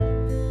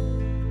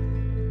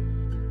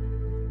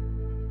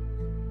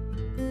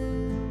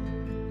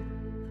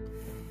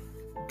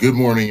Good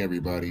morning,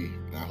 everybody.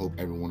 I hope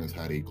everyone has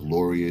had a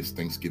glorious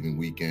Thanksgiving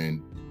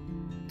weekend.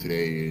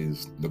 Today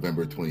is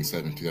November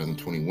 27th,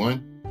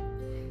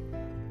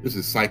 2021. This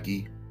is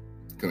Psyche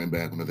coming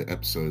back with another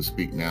episode of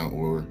Speak Now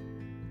or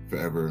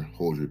Forever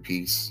Hold Your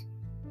Peace.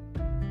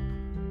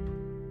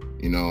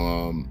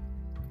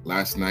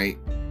 Last night,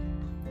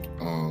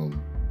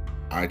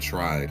 I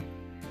tried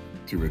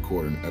to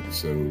record an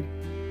episode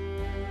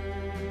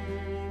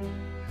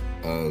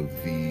of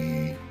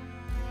the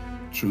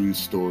True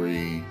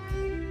Story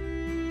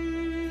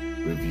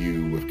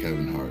review with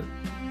Kevin Hart.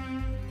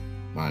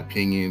 My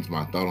opinions,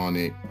 my thought on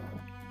it.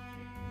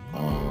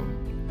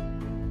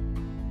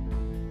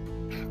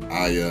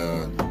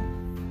 I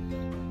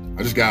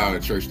just got out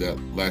of church that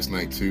last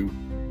night too,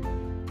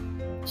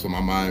 so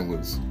my mind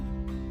was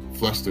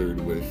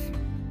flustered with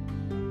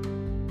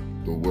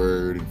the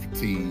word and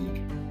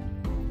fatigue,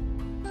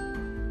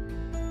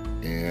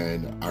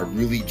 and I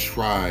really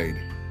tried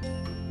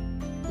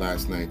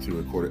last night to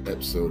record an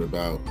episode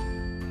about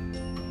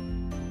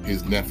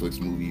his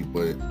Netflix movie,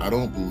 but I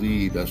don't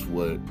believe that's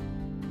what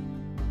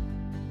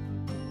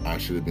I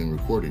should have been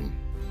recording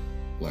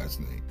last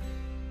night.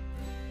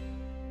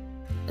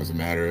 As a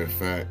matter of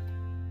fact,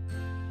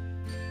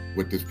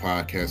 with this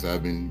podcast,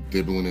 I've been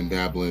dibbling and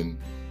dabbling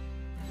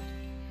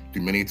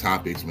through many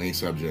topics, many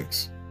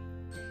subjects.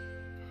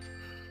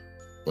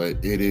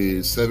 But it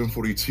is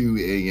 7:42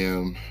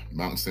 a.m.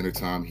 Mountain Standard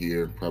Time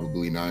here,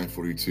 probably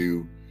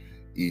 9:42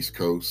 East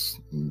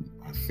Coast, and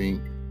I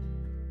think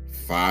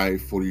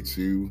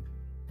 5:42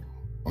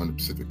 on the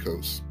Pacific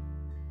Coast.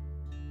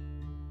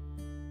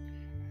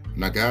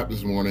 And I got up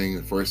this morning,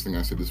 the first thing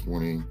I said this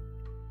morning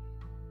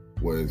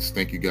was,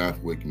 thank you, God,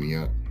 for waking me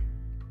up.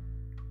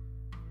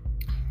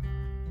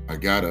 I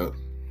got up,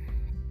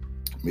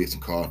 made some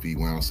coffee,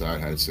 went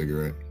outside, had a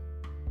cigarette,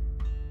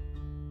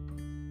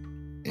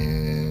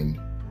 and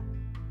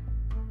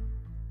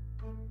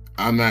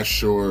I'm not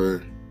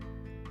sure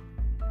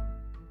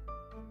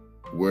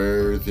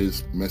where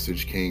this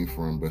message came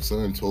from, but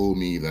someone told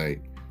me, like,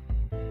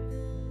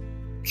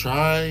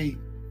 try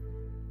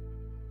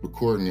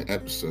recording an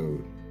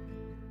episode,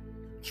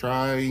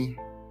 try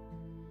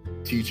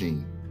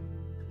teaching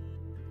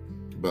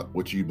about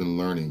what you've been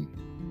learning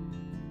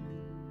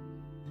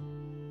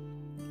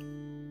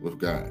with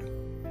God.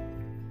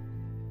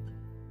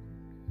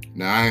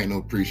 Now, I ain't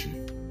no preacher.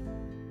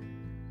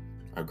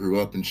 I grew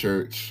up in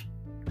church.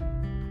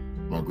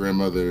 My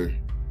grandmother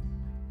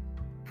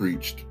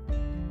preached.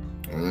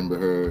 I remember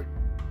her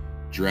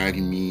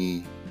dragging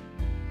me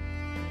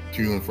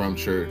to and from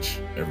church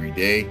every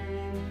day.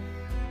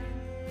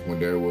 When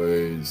there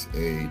was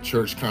a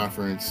church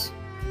conference,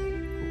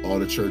 all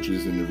the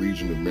churches in the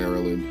region of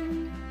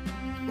Maryland,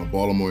 the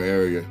Baltimore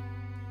area,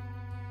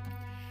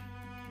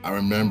 I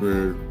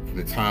remember from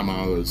the time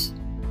I was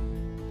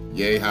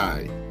yay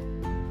high,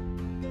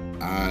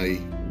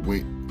 I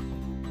went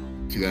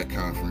to that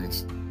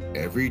conference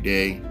every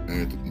day,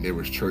 and there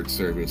was church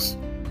service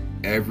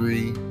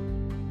every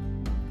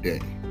day.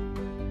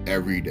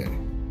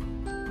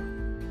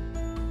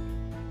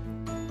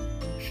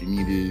 She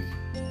needed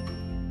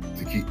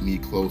to keep me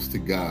close to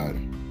God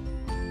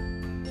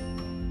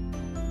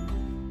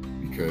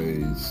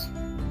because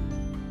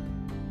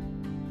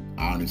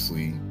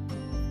honestly,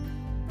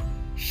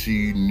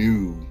 she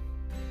knew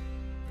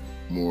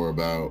more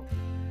about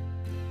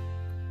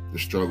the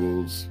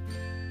struggles,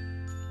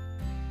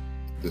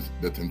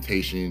 the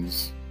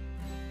temptations,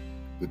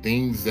 the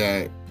things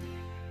that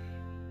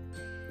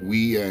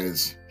we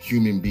as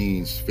human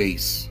beings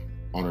face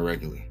on a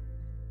regular.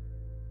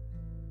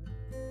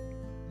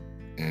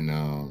 And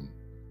I'm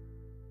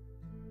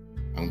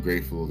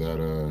grateful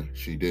that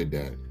she did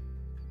that.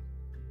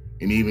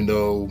 And even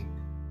though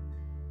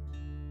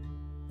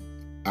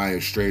I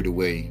have strayed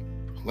away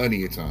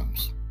plenty of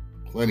times,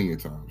 I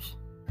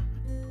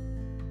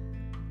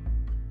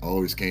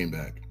always came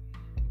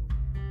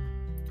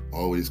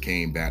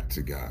back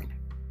to God.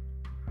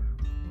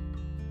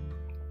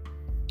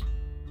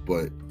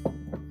 But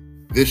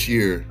this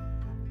year,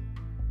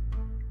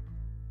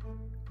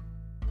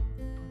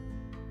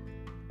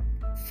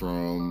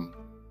 from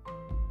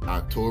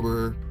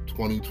October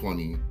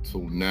 2020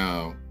 till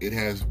now, it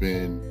has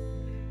been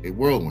a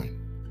whirlwind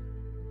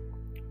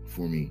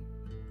for me.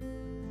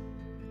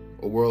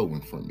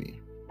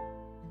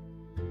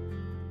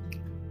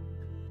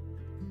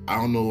 I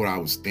don't know what I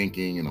was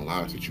thinking in a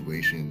lot of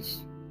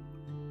situations,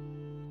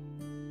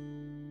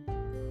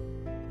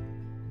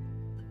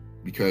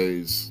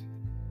 because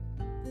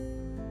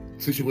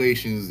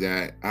situations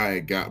that I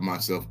got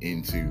myself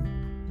into,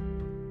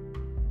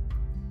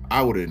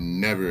 I would have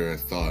never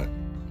thought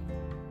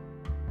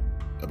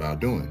about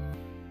doing.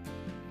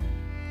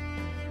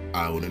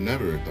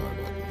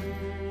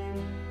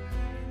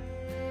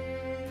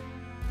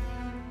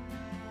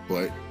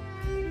 But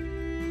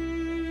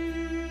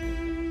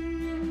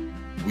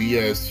we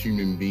as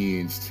human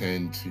beings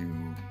tend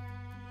to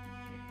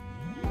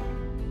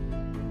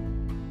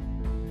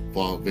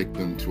fall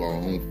victim to our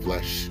own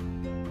flesh,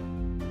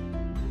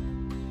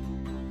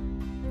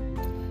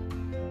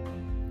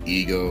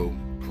 ego,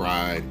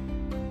 pride,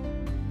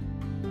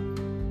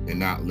 and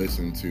not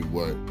listen to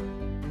what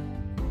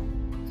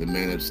the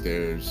man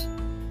upstairs,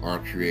 our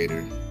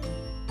Creator,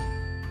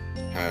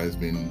 has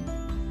been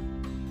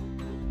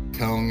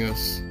telling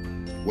us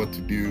what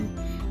to do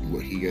and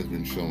what He has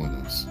been showing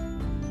us.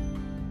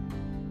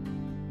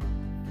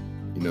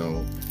 You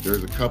know,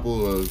 there's a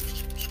couple of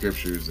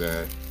scriptures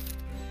that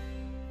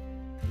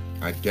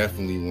I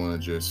definitely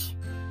want to just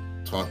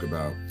talk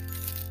about,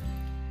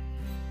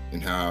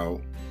 and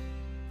how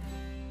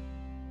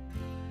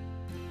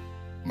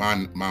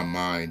my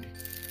mind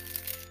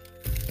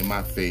and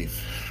my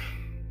faith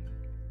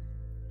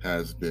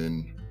has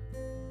been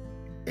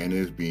and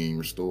is being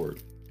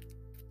restored.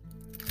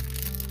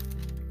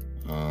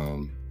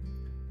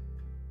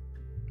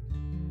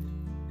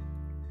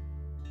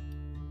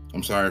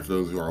 I'm sorry for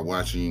those who are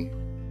watching,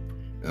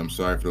 and I'm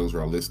sorry for those who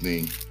are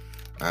listening.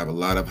 I have a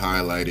lot of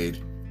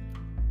highlighted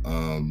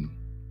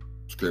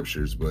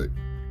scriptures, but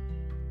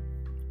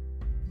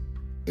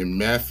in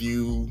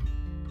Matthew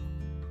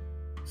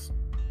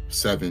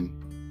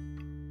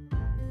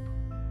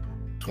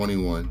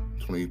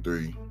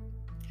 7:21-23,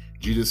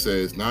 Jesus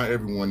says, "Not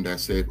everyone that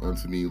saith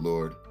unto me,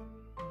 Lord,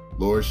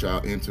 Lord,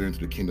 shall enter into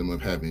the kingdom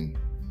of heaven,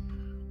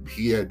 but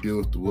he that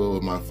doeth the will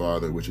of my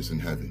Father which is in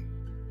heaven.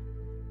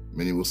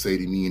 Many will say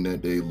to me in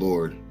that day,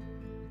 Lord,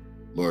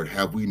 Lord,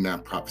 have we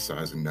not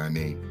prophesied in thy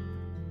name?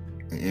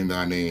 And in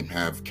thy name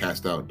have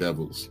cast out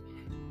devils,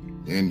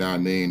 and in thy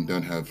name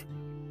done have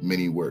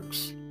many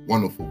works,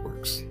 wonderful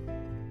works.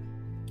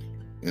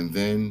 And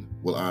then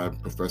will I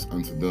profess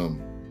unto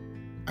them,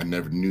 I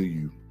never knew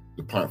you.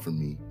 Depart from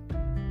me,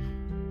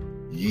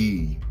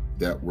 ye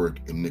that work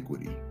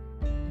iniquity."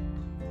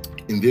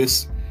 In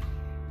this,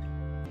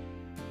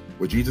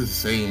 what Jesus is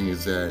saying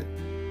is that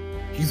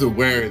He's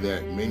aware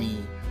that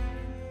many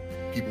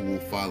people will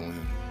follow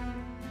Him,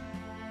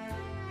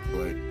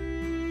 but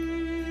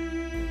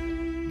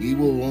we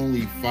will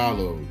only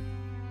follow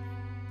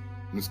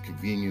when it's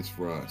convenience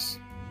for us.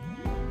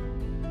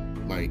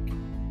 Like,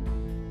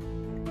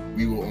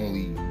 we will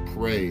only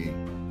pray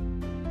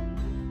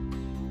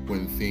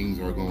when things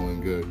are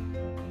going good.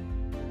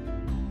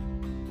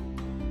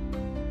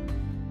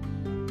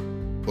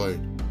 But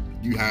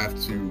you have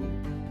to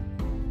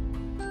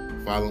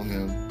follow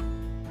Him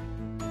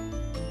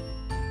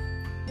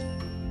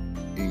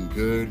in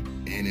good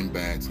and in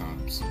bad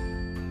times.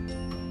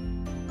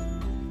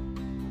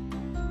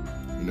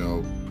 You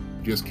know,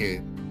 you just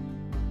can't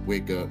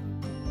wake up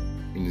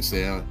and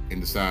decide,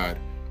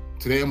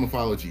 today I'm gonna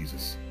follow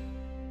Jesus.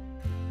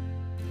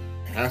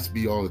 It has to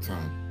be all the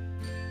time.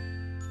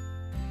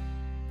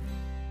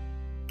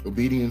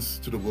 Obedience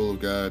to the will of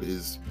God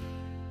is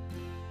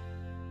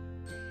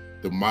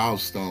the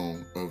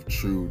milestone of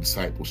true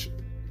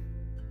discipleship.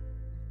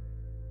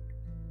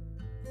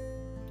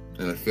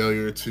 And a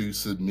failure to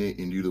submit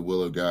and do the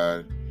will of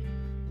God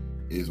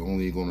is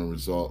only going to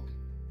result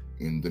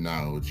in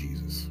denial of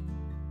Jesus.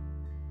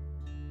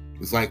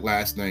 It's like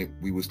last night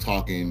we was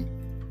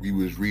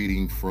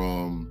reading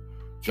from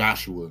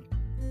Joshua.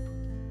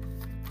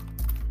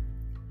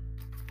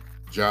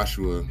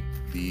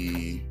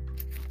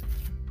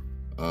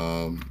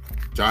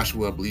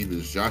 I believe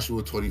it's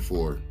Joshua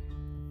 24.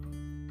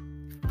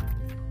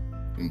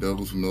 And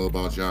those who know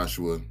about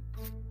Joshua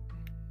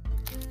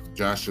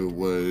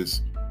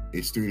was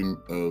a student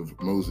of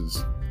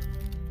Moses.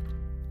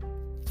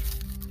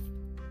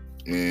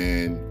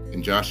 And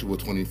in Joshua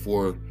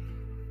 24,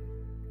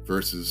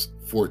 verses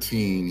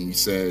 14, he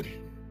said,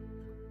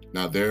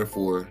 "Now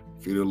therefore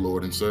fear the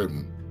Lord and serve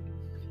Him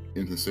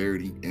in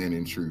sincerity and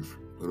in truth.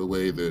 Put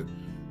away the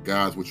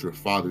gods which your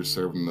fathers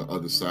served on the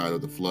other side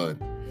of the flood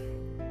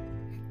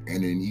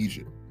and in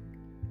Egypt,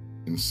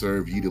 and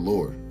serve ye the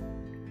Lord.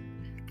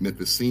 And if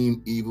it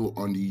seem evil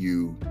unto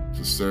you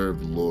to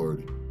serve the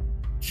Lord,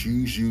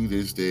 choose you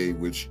this day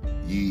which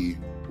ye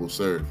will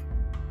serve,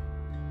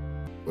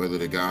 whether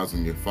the gods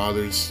which your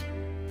fathers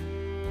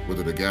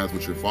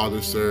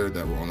served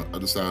that were on the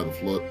other side of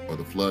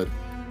the flood,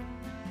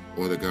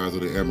 or the gods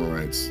of the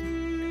Amorites,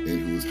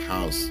 in whose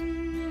house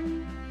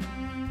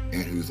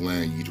and whose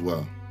land ye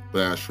dwell.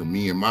 But as for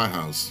me and my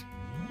house,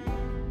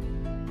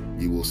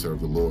 ye will serve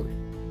the Lord."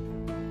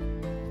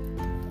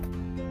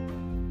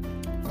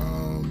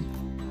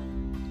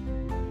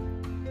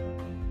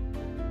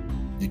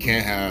 You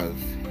can't have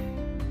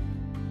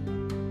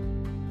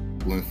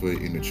one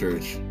foot in the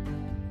church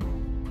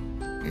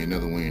and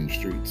another one in the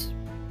streets.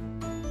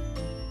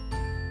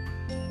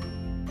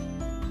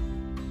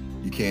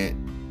 You can't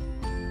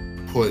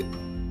put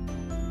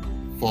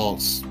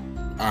false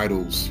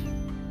idols,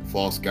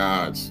 false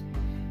gods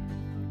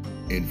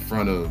in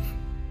front of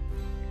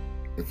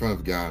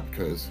God,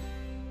 because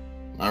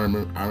I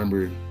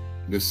remember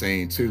this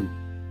saying too,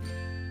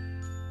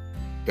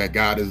 that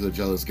God is a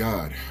jealous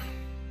God.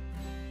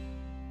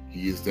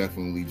 He is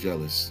definitely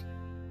jealous.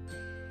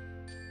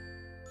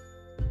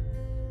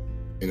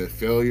 And a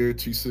failure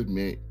to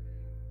submit,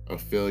 a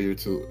failure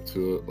to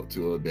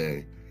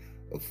obey,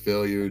 a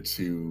failure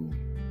to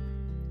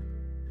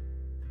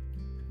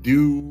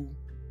do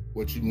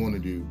what you want to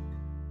do,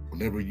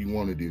 whenever you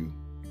want to do,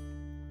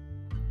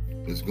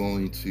 is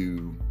going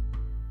to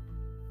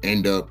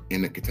end up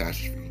in a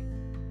catastrophe.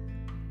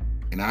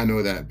 And I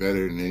know that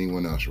better than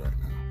anyone else right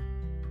now.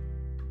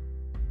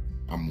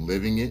 I'm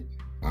living it.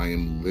 I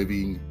am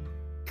living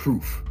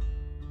proof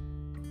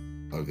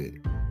of it.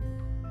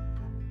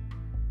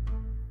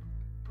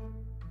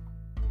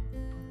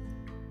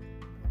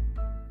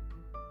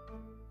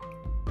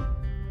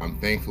 I'm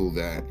thankful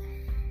that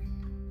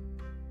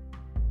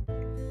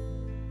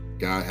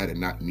God had to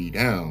knock me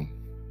down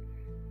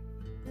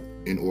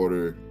in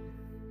order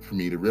for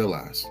me to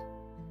realize.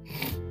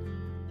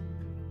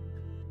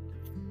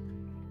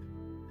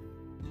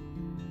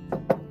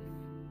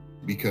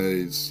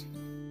 Because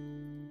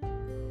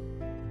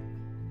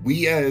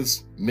we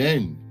as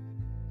men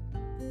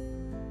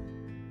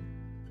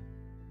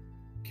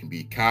can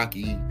be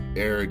cocky,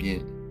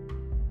 arrogant,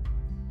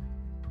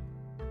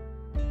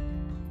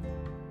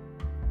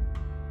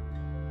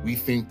 we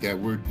think that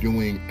we're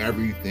doing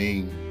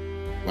everything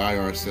by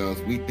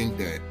ourselves. We think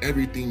that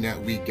everything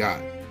that we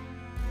got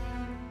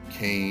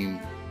came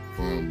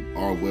from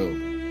our will,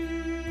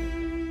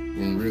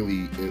 when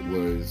really it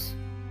was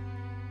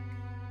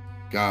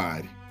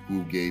God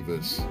who gave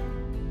us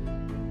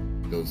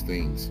those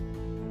things.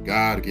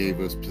 God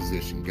gave us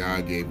position.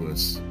 God gave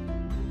us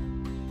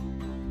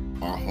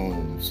our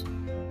homes,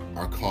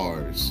 our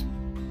cars.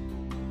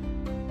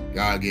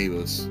 God gave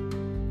us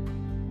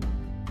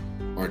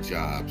our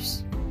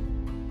jobs.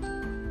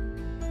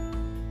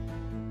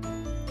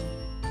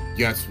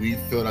 Yes, we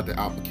filled out the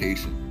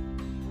application,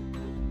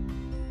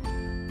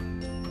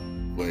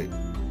 but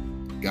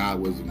God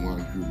was the one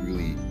who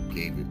really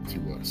gave it to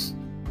us.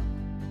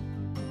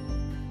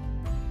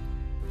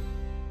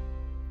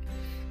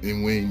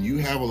 And when you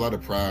have a lot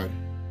of pride,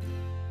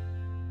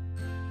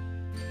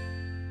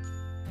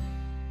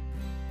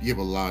 you have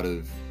a lot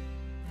of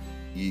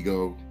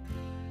ego,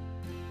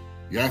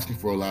 you're asking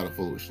for a lot of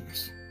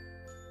foolishness.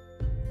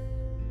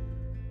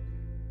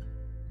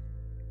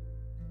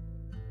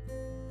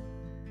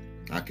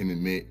 I can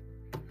admit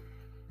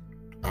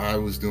I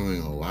was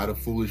doing a lot of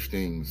foolish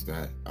things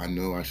that I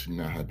know I should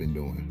not have been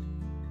doing.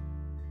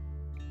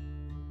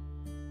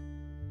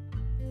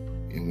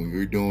 And when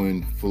you're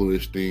doing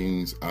foolish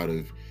things out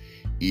of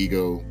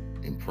ego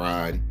and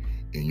pride,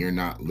 and you're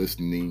not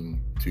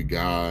listening to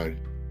God,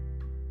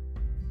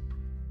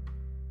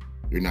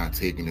 you're not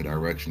taking the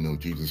direction of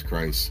Jesus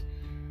Christ,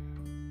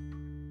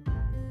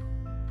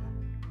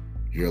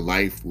 your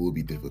life will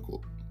be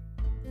difficult.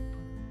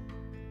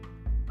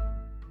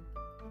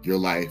 Your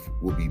life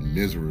will be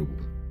miserable.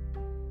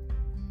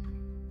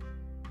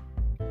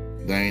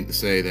 That ain't to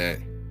say that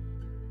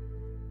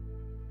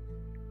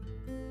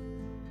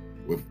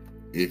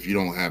if you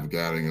don't have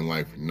God in your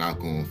life, you're not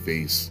going to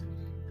face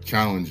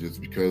challenges,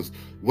 because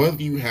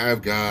whether you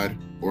have God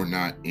or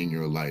not in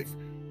your life,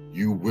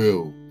 you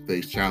will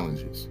face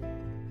challenges.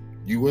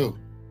 You will.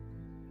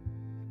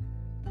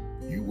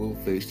 You will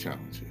face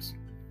challenges.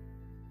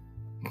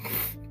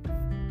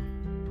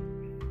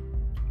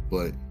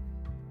 But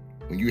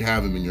when you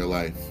have Him in your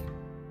life,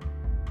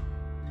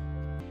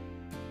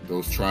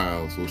 those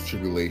trials, those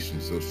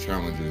tribulations, those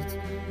challenges,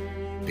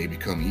 they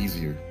become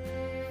easier.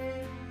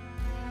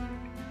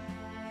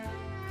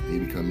 They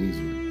become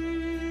easier.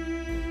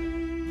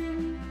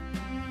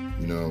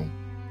 You know,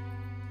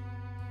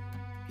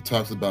 He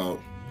talks about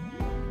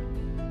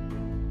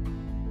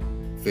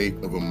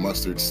faith of a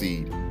mustard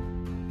seed.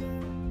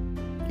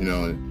 You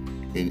know,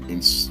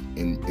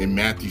 in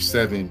Matthew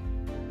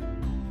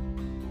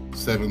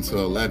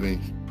 7:7-11,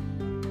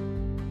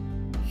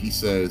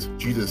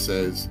 Jesus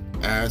says,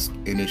 "Ask,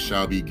 and it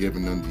shall be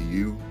given unto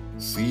you.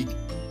 Seek,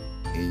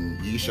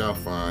 and ye shall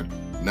find.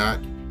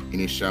 Knock,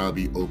 and it shall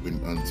be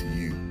opened unto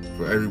you.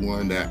 For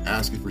everyone that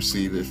asketh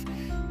receiveth,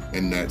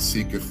 and that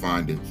seeketh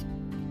findeth.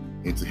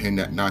 And to him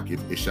that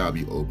knocketh it shall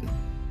be opened.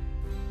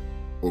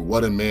 Or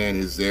what a man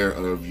is there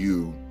of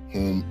you,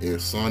 whom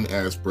if son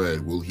ask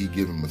bread, will he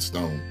give him a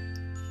stone?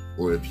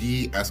 Or if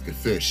ye ask a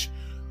fish,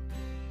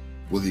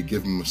 will he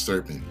give him a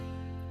serpent?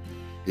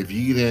 If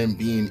ye then,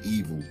 being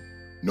evil,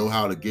 know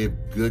how to give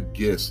good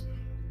gifts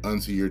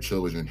unto your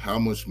children, how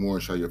much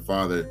more shall your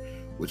Father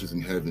which is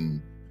in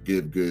heaven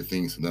give good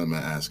things to them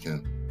that ask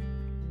Him?"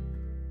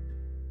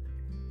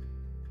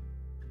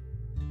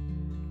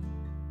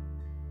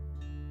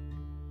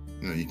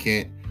 You know, you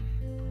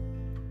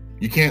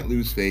can't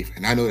lose faith,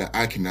 and I know that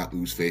I cannot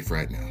lose faith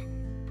right now,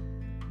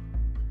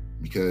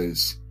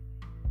 because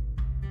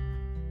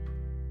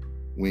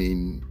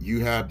when you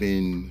have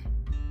been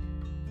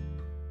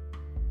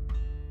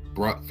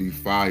brought through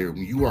fire,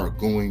 when you are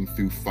going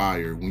through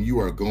fire, when you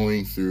are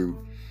going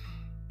through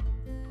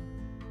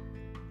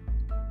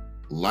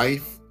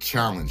life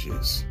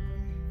challenges,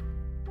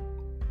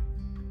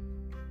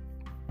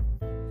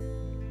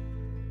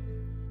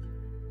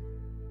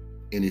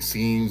 and it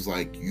seems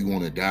like you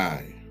want to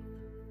die,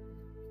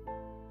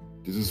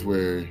 this is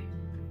where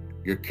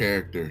your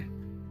character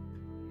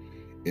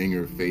and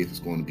your faith is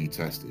going to be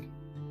tested.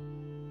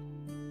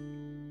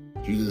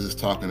 Jesus is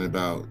talking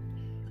about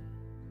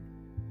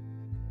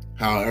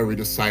how every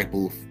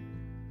disciple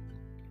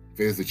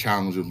faces the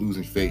challenge of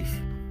losing faith.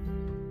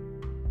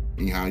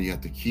 and how you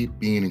have to keep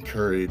being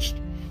encouraged.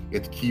 You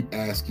have to keep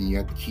asking. You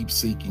have to keep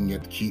seeking. You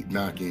have to keep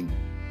knocking.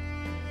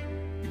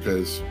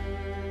 Because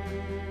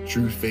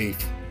true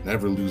faith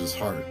never loses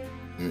heart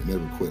and it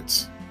never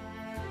quits.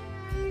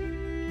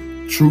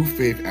 True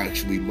faith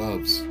actually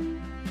loves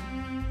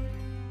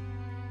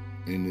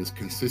and is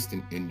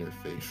consistent in their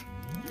faith.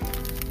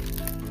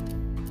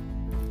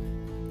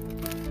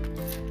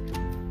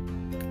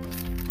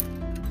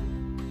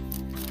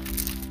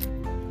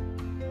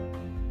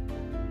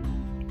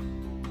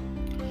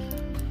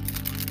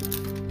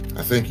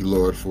 I thank you,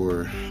 Lord,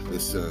 for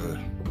this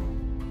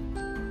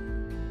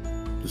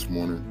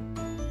morning.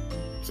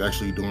 It's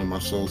actually doing my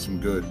soul some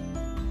good.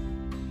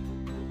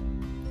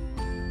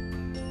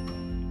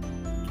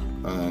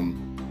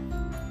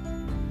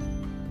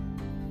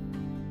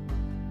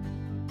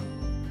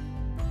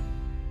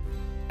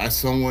 As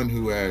someone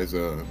who has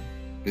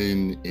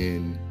been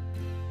in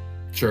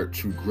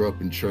church, who grew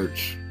up in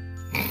church,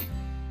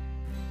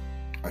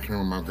 I can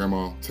remember my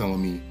grandma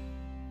telling me,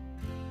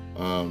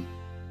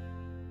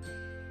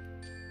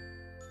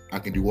 I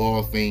can do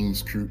all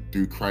things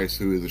through Christ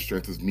who is the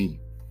strength of me.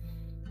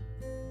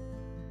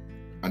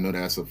 I know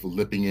that's a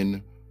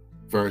Philippians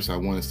verse. I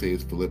want to say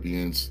it's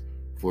Philippians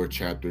 4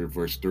 chapter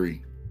verse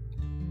 3.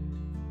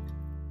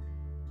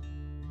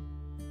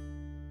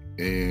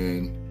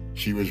 And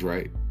she was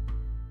right.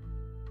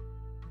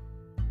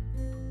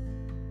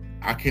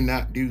 I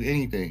cannot do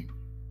anything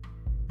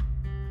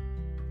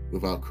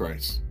without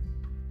Christ.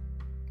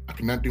 I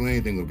cannot do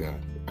anything with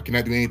God. I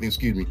cannot do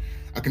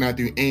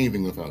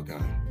anything without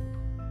God.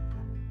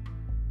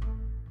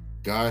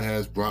 God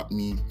has brought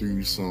me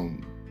through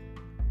some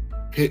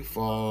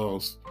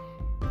pitfalls,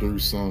 through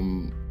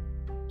some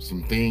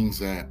things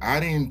that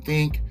I didn't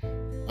think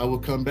I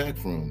would come back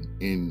from.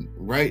 And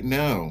right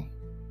now,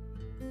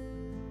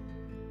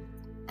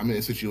 I'm in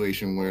a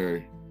situation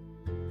where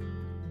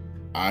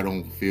I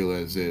don't feel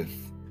as if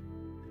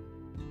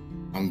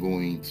I'm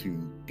going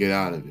to get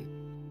out of it.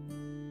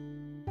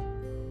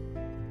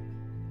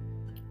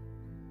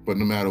 But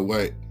no matter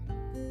what,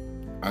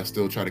 I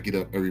still try to get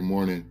up every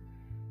morning,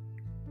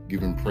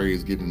 give him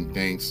praise, give him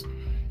thanks,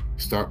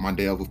 start my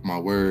day off with my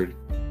word,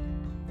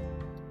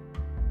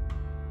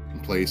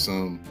 and play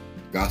some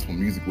gospel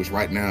music, which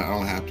right now I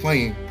don't have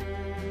playing.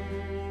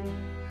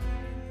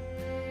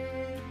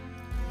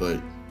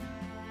 But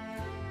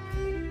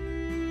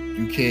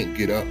you can't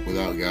get up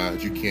without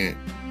God. You can't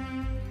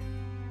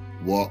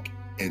walk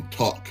and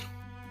talk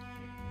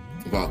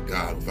without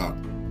God, without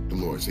the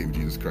Lord and Savior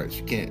Jesus Christ.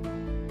 You can't.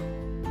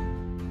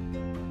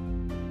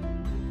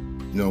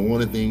 You know,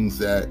 one of the things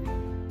that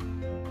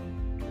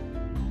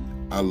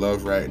I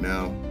love right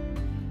now,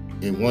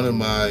 and one of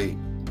my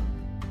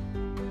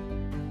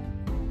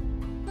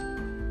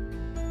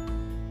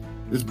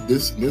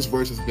this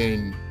verse has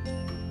been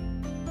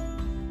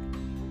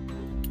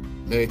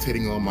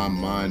meditating on my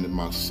mind and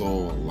my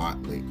soul a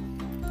lot lately.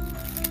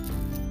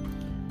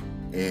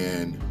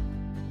 And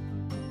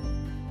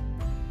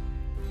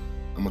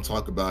I'm gonna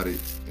talk about it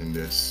in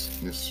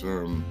this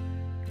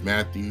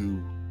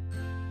Matthew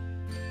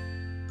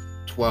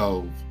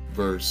 12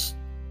 verse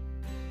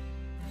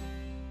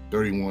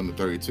 31 to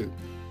 32.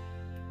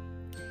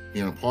 The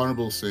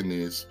unpardonable sin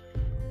is,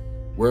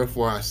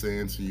 wherefore I say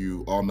unto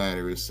you, all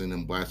manner of sin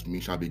and blasphemy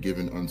shall be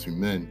given unto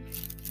men,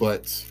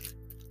 but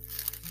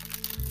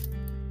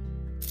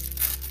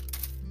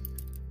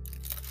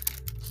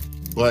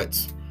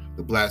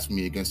the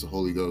blasphemy against the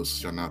Holy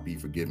Ghost shall not be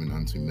forgiven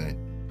unto men.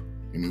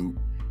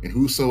 And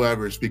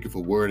whosoever speaketh a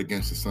word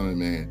against the Son of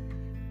Man,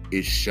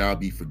 it shall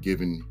be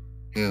forgiven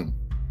him.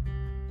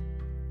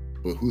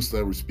 But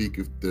whosoever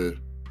speaketh the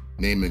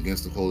name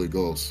against the Holy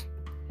Ghost,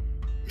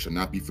 it shall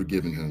not be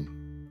forgiven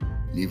him,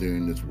 neither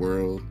in this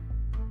world,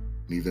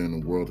 neither in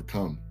the world to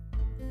come.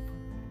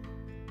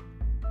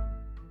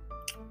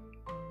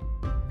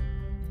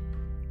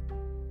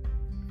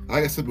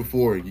 Like I said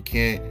before, you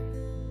can't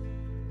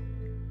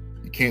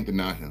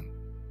deny him.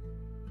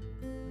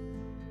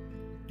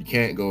 You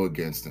can't go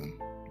against him.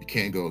 You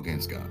can't go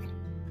against God.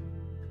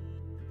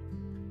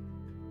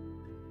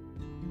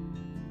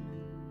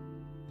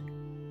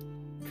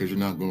 Because you're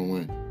not going to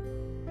win.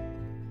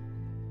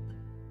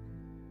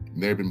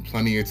 There have been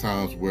plenty of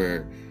times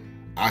where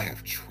I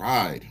have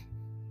tried,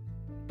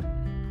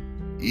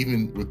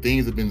 even when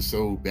things have been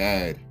so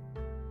bad.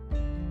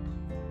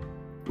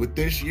 With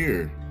this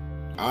year,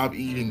 I've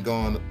even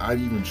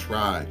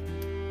tried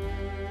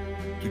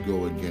to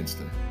go against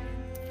him.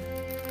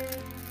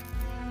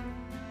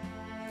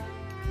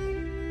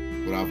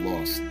 But I've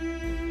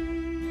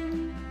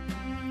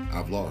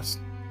lost.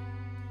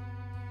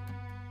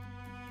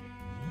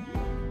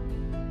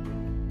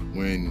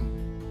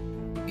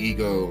 When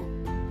ego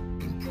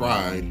and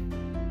pride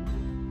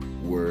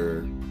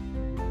were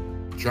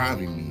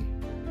driving me,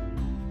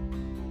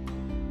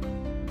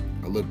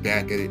 I look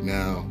back at it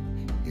now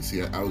and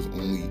see I was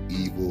only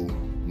evil,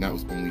 and that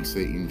was only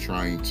Satan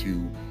trying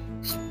to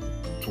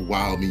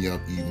wow me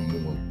up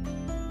even more,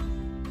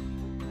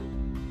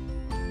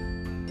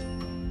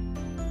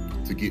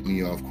 to get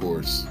me off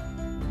course,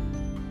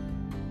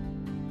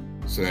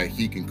 so that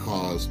he can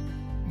cause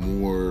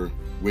more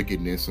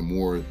wickedness and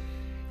more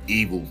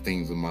evil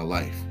things in my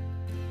life.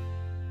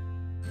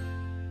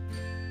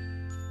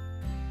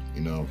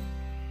 You know,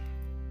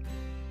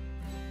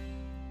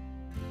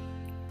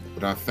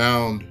 but I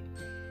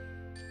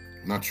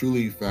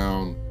truly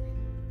found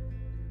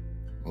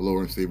my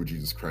Lord and Savior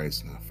Jesus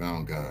Christ, and I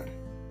found God.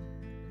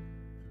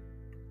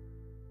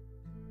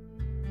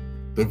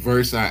 The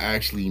verse I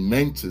actually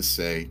meant to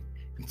say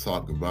and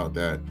talk about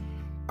that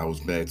I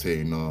was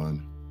meditating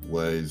on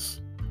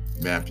was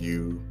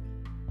Matthew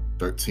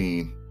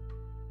 13,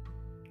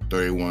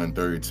 31,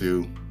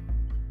 32,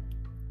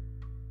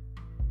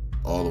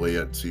 all the way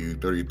up to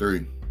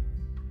 33.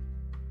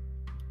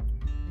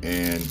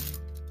 And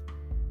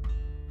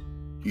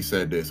he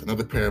said this: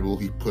 another parable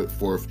he put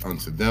forth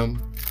unto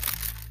them,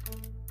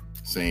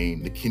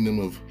 saying, the kingdom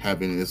of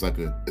heaven is like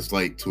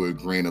to a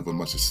grain of a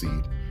mustard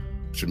seed,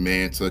 which a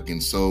man took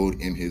and sowed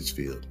in his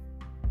field,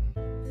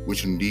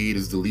 which indeed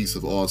is the least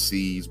of all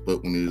seeds,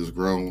 but when it is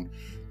grown,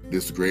 it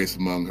is the greatest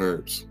among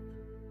herbs,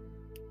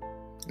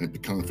 and it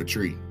becometh a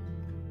tree,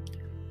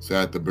 so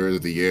that the birds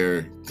of the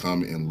air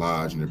come and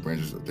lodge in the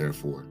branches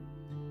therefore.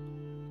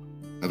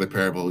 Another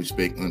parable he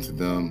spake unto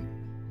them,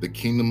 the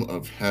kingdom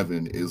of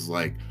heaven is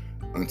like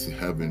unto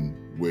heaven,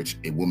 which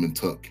a woman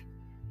took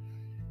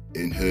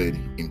and hid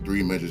in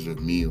 3 measures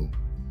of meal,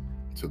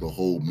 till the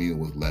whole meal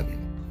was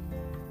leavened.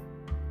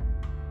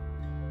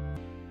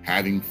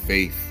 Having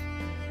faith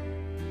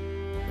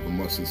of a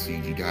mustard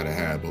seed you gotta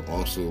have, but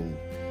also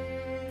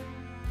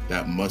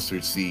that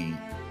mustard seed,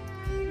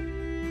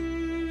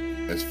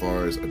 as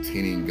far as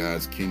obtaining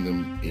God's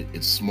kingdom,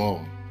 it's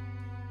small.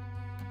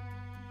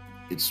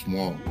 It's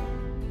small.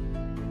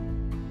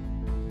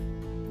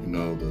 You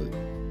know,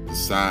 the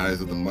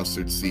size of the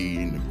mustard seed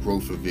and the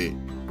growth of it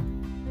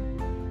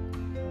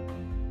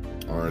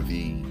are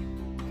the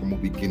humble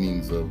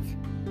beginnings of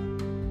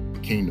the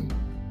kingdom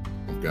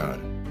of God.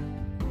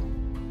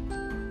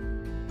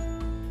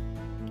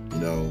 You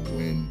know,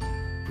 when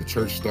the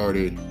church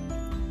started,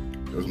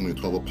 there was only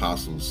 12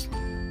 apostles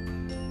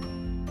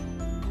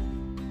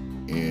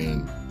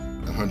and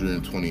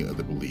 120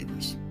 other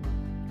believers.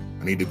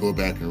 I need to go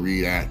back and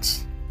read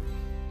Acts.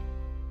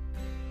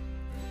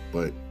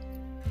 But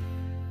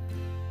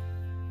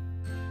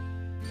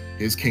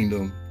his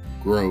kingdom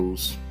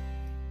grows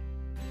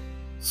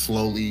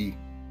slowly,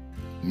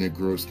 and it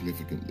grows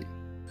significantly.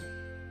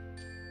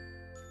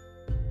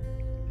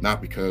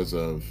 Not because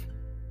of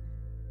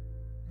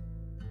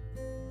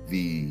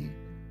the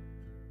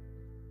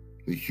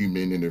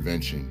human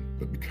intervention,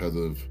 but because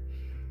of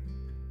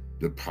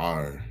the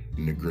power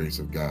and the grace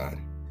of God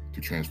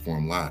to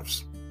transform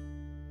lives.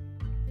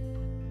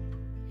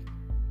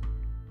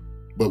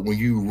 But when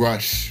you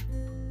rush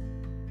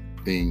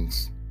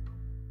things,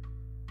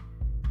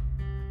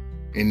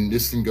 and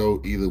this can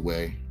go either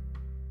way,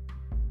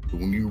 but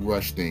when you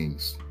rush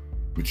things,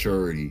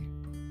 maturity,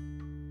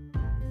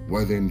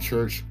 whether in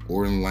church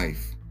or in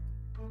life,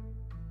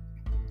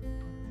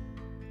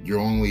 you're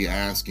only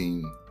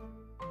asking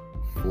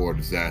for a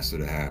disaster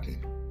to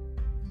happen,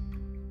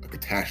 a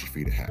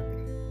catastrophe to happen.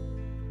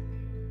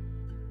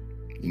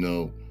 You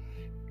know,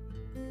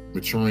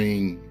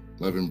 maturing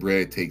leavened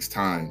bread takes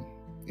time.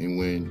 And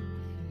when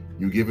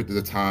you give it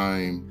the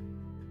time,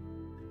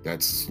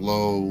 that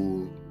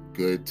slow,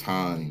 good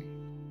time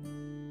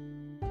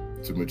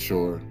to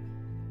mature,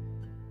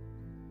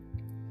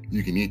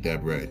 you can eat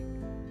that bread.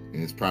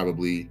 And it's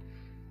probably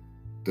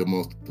the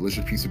most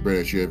delicious piece of bread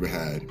that you ever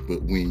had.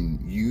 But when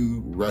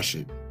you rush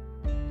it,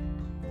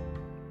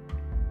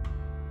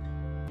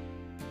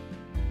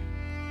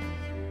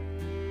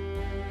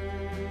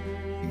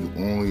 you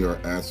only are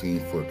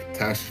asking for a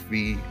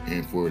catastrophe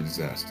and for a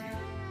disaster.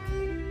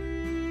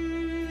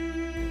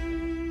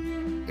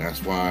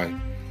 That's why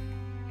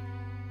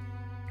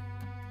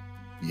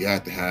you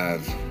have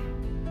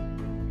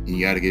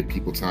to give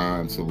people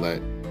time to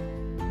let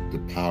the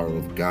power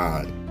of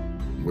God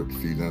work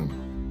through them.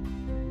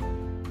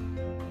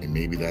 And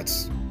maybe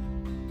that's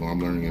what I'm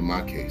learning in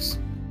my case.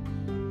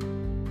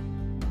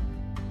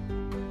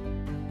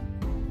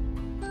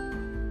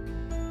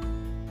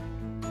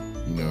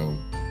 You know,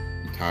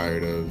 I'm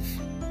tired of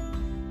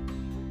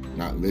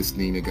not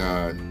listening to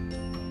God.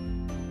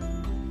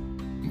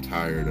 I'm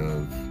tired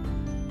of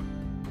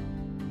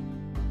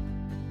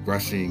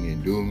rushing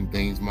and doing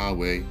things my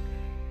way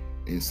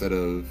instead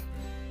of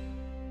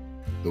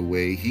the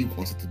way He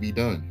wants it to be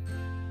done.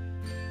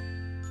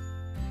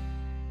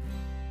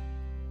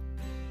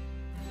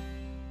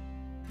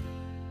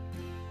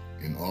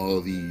 And all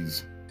of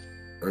these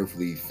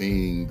earthly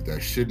things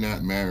that should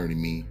not matter to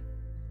me,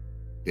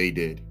 they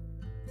did.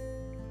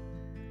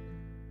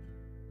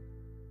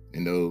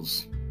 And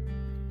those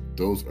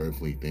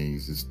earthly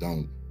things just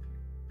don't.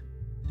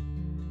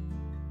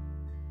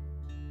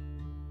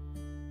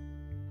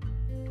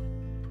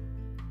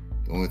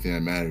 The only thing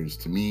that matters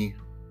to me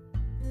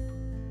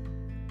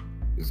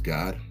is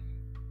God,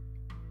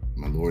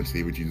 my Lord and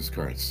Savior Jesus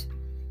Christ.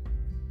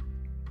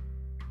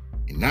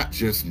 And not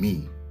just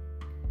me.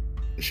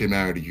 It should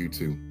matter to you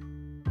too.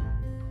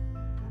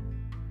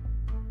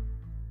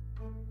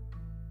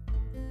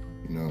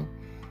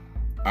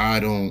 I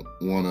don't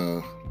want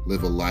to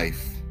live a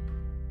life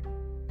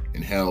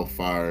in hell,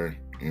 fire,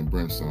 and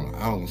brimstone.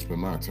 I don't want to spend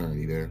my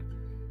eternity there.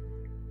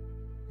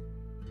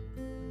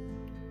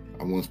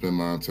 I want to spend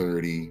my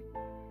eternity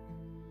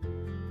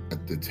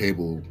at the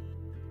table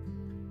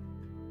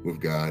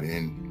with God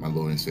and my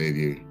Lord and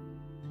Savior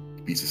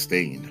to be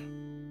sustained.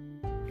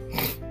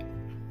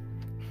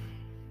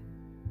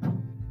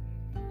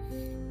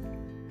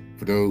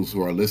 For those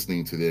who are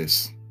listening to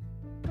this,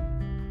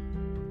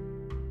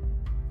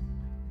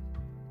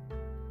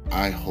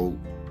 I hope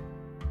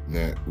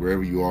that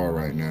wherever you are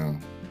right now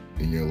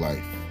in your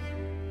life,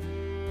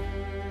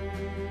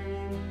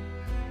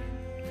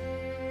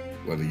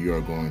 whether you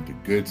are going through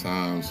good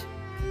times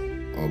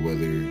or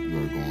whether you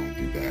are going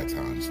through bad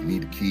times, you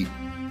need to keep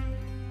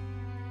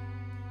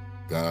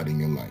God in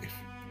your life.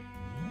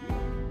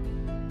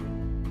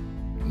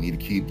 You need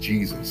to keep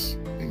Jesus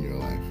in your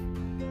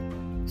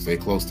life. Stay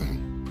close to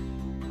him.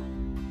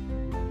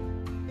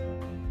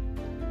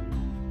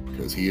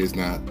 Because he is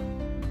not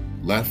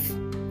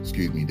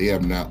they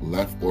have not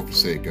left or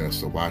forsake us,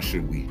 so why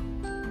should we?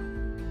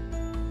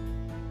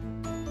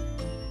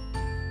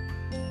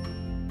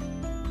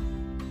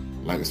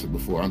 Like I said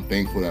before, I'm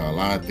thankful that a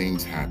lot of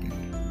things happened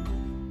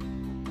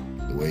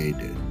the way it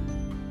did.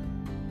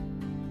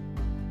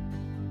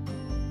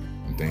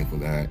 I'm thankful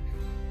that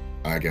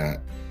I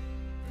got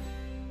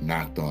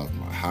knocked off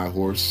my high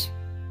horse.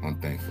 I'm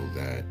thankful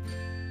that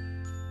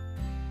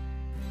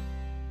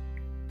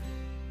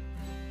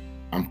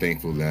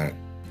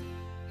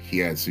he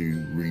had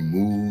to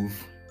remove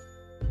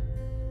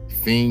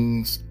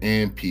things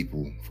and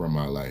people from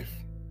my life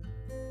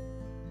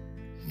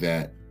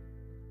that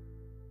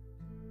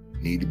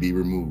need to be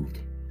removed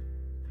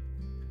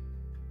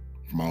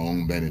for my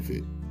own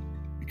benefit,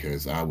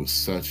 because I was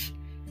such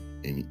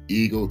an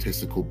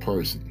egotistical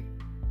person.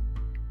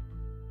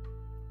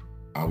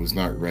 I was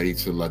not ready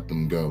to let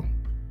them go.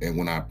 And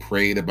when I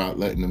prayed about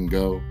letting them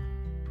go,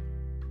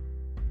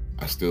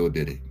 I still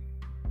did it.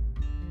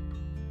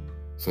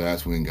 So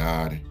that's when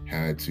God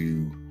had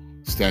to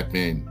step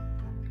in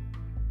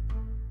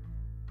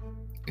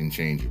and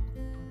change it.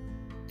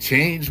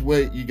 Change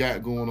what you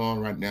got going on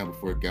right now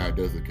before God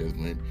does it, because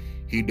when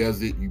he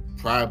does it, you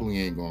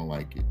probably ain't gonna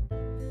like it.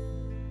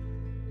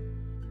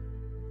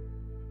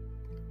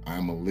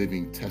 I'm a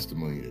living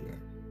testimony to that.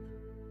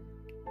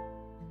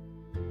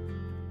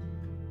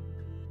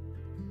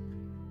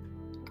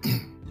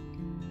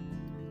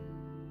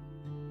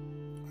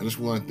 I just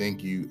want to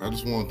thank you. I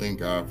just want to thank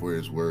God for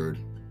his word,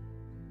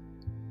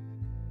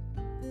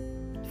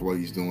 for what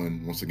he's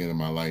doing once again in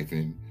my life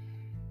and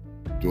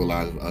through a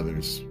lot of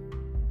others,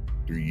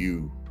 through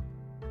you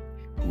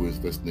who is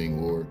listening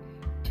or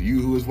to you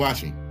who is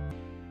watching.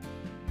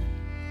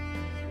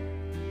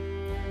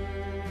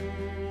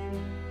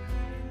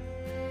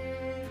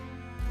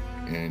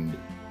 And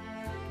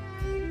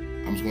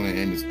I'm just going to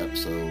end this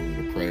episode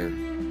with a prayer.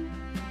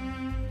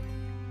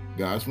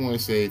 God, I just want to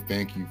say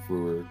thank you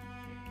for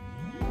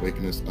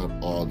waking us up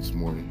all this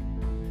morning,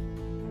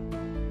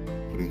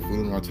 putting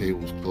food on our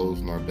tables,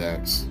 clothes on our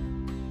backs,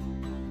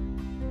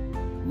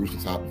 roofs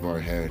on top of our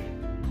head.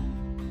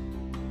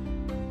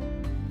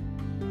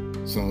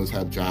 Some of us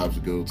have jobs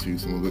to go to,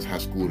 some of us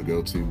have school to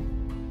go to,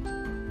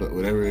 but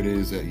whatever it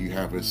is that you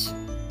have us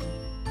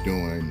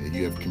doing, that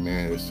you have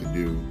commanded us to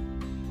do,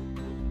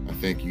 I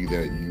thank you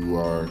that you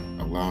are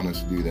allowing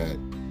us to do that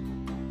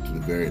to the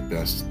very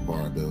best of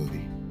our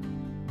ability.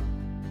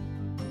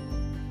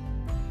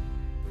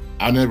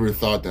 I never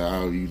thought that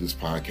I would use this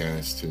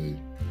podcast to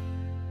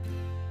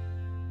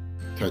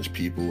touch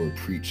people or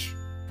preach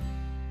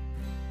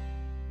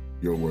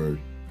your word.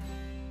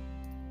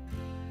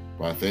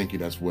 But I thank you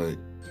that's what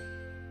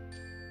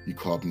you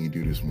called me to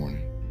do this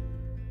morning.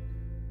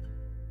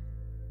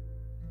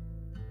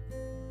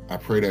 I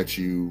pray that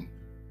you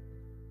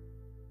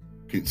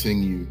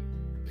continue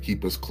to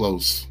keep us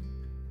close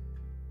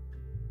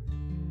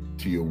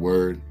to your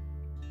word.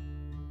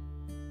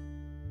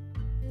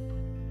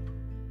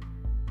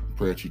 I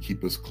pray that you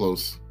keep us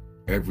close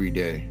every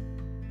day,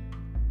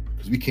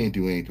 because we can't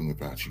do anything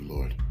without you,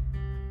 Lord.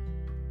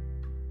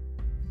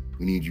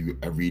 We need you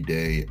every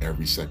day,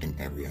 every second,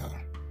 every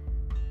hour.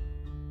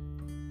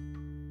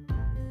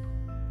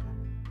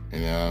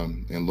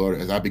 And Lord,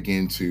 as I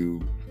begin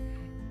to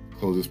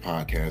close this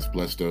podcast,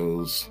 bless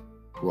those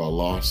who are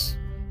lost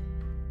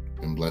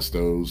and bless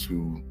those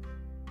who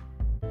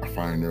are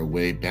finding their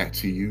way back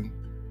to you.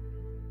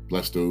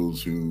 Bless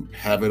those who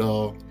have it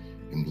all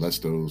and bless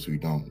those who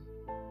don't.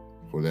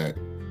 For that,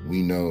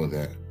 we know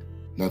that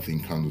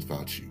nothing comes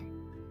without you.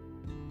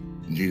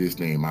 In Jesus'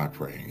 name I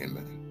pray,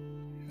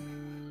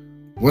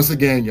 amen. Once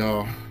again,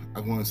 y'all, I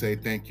want to say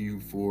thank you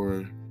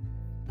for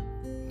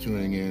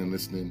tuning in and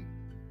listening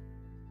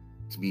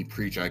to me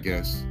preach, I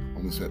guess,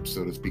 on this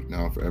episode of Speak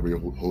Now Forever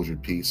Hold Your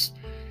Peace.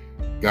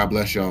 God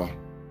bless y'all.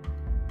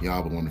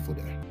 Y'all have a wonderful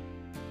day.